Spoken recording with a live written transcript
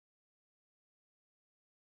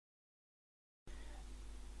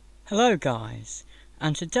Hello guys,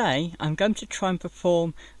 and today I'm going to try and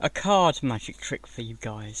perform a card magic trick for you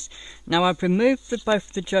guys. Now I've removed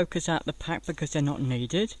both the jokers out of the pack because they're not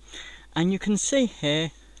needed, and you can see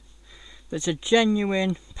here there's a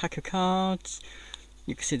genuine pack of cards.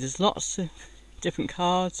 You can see there's lots of different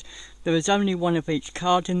cards. There is only one of each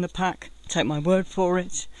card in the pack, take my word for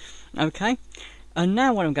it. Okay, and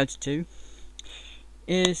now what I'm going to do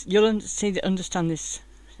is you'll understand this,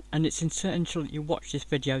 and it's essential that you watch this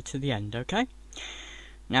video to the end. Okay,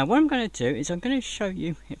 now what I'm going to do is I'm going to show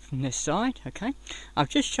you it from this side. Okay, I've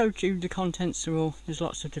just showed you the contents are all, there's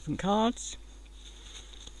lots of different cards,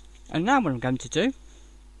 and now what I'm going to do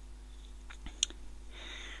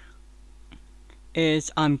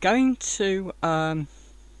is I'm going to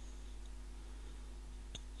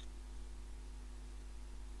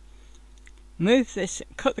move this,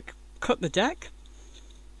 cut the deck.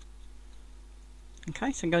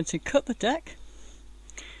 Okay, so I'm going to cut the deck,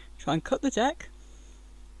 try and cut the deck,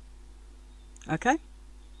 okay,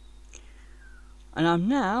 and I'm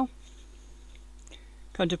now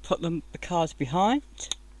going to put the cards behind,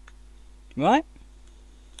 right,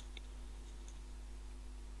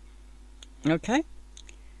 okay,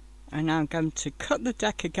 and now I'm going to cut the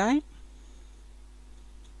deck again,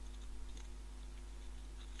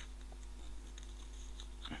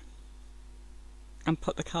 and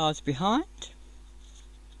put the cards behind.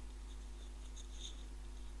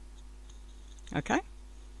 Okay,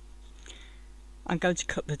 I'm going to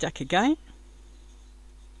cut the deck again,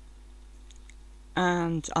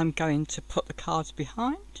 and I'm going to put the cards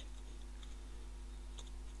behind,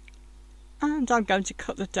 and I'm going to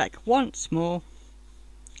cut the deck once more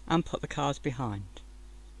and put the cards behind.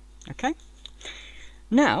 Okay,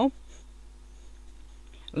 now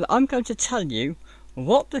I'm going to tell you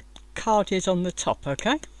what the card is on the top.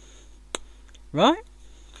 Okay, right?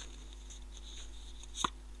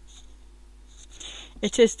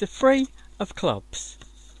 It is the 3 of clubs.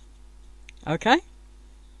 Okay?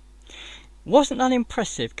 Wasn't that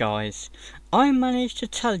impressive, guys? I managed to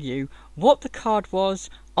tell you what the card was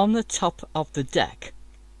on the top of the deck.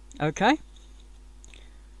 Okay?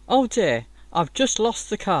 Oh dear, I've just lost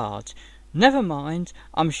the card. Never mind,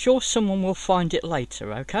 I'm sure someone will find it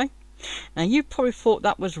later, okay? Now you probably thought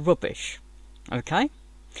that was rubbish. Okay?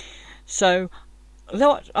 So,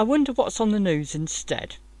 I wonder what's on the news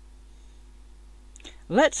instead.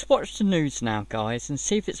 Let's watch the news now, guys, and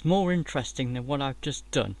see if it's more interesting than what I've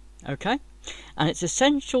just done, okay? And it's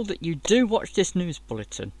essential that you do watch this news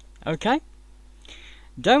bulletin, okay?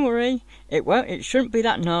 Don't worry, it shouldn't be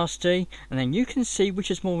that nasty, and then you can see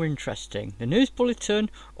which is more interesting, the news bulletin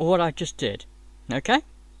or what I just did, okay?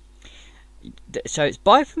 So it's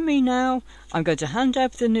bye from me now. I'm going to hand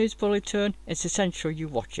over the news bulletin. It's essential you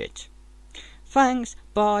watch it. Thanks,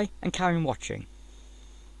 bye, and carry on watching.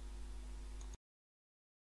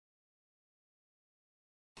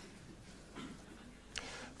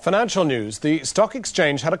 Financial news. The stock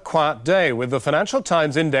exchange had a quiet day, with the Financial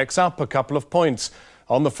Times index up a couple of points.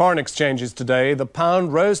 On the foreign exchanges today, the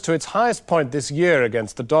pound rose to its highest point this year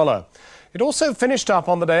against the dollar. It also finished up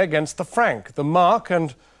on the day against the franc, the mark,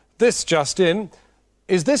 and this just in.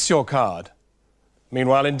 Is this your card?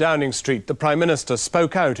 Meanwhile, in Downing Street, the Prime Minister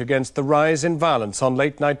spoke out against the rise in violence on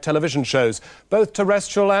late-night television shows. Both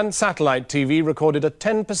terrestrial and satellite TV recorded a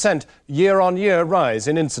 10% year-on-year rise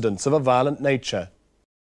in incidents of a violent nature.